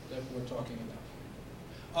that we're talking about.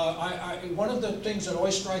 One of the things that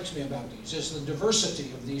always strikes me about these is the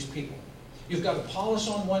diversity of these people. You've got Apollos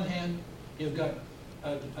on one hand, you've got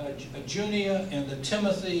a Junia and a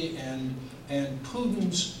Timothy and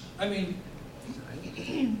Pudens. I mean,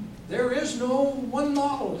 there is no one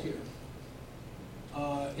model here.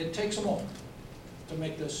 It takes them all to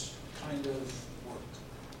make this kind of work.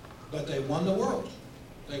 But they won the world.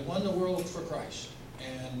 They won the world for Christ.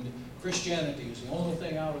 And Christianity is the only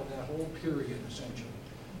thing out of that whole period, essentially.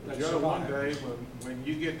 Joe, one day when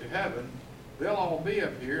you get to heaven, they'll all be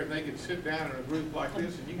up here and they can sit down in a group like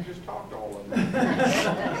this and you can just talk to all of them.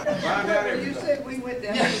 Find out everything. You said we went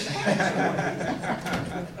down to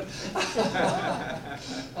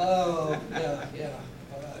Oh, yeah. You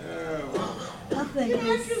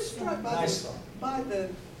know, I'm just struck Nice by the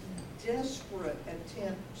desperate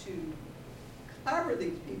attempt to cover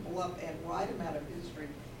these people up and write them out of history.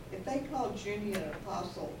 If they called Junia an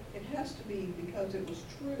apostle, it has to be because it was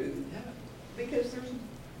true. Yeah. Because there's,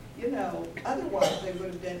 you know, otherwise they would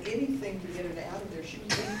have done anything to get it out of there. She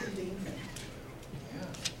was inconvenient. Yeah.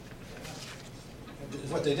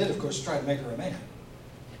 What they did, of course, try to make her a man.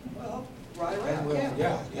 Well, right And around,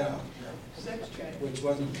 well, yeah. Sex change. Which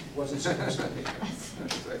wasn't supposed to be.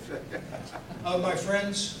 My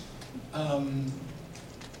friends,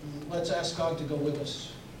 let's ask God to go with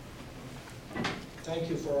us. Thank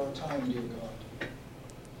you for our time, dear God.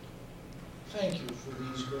 Thank you for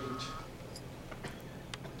these great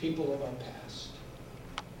people of our past.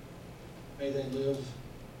 May they live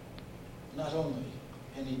not only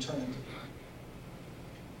in eternity,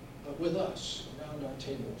 but with us around our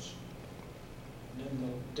tables and in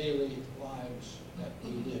the daily lives that we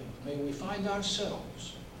live. May we find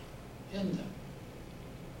ourselves in them.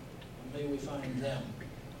 And may we find them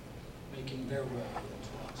making their way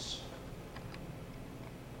into us.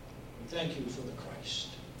 We thank you for the Christ,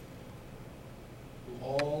 who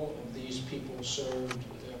all of these people served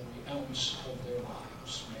with every ounce of their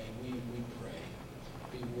lives. May we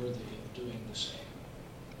pray, be worthy of doing the same.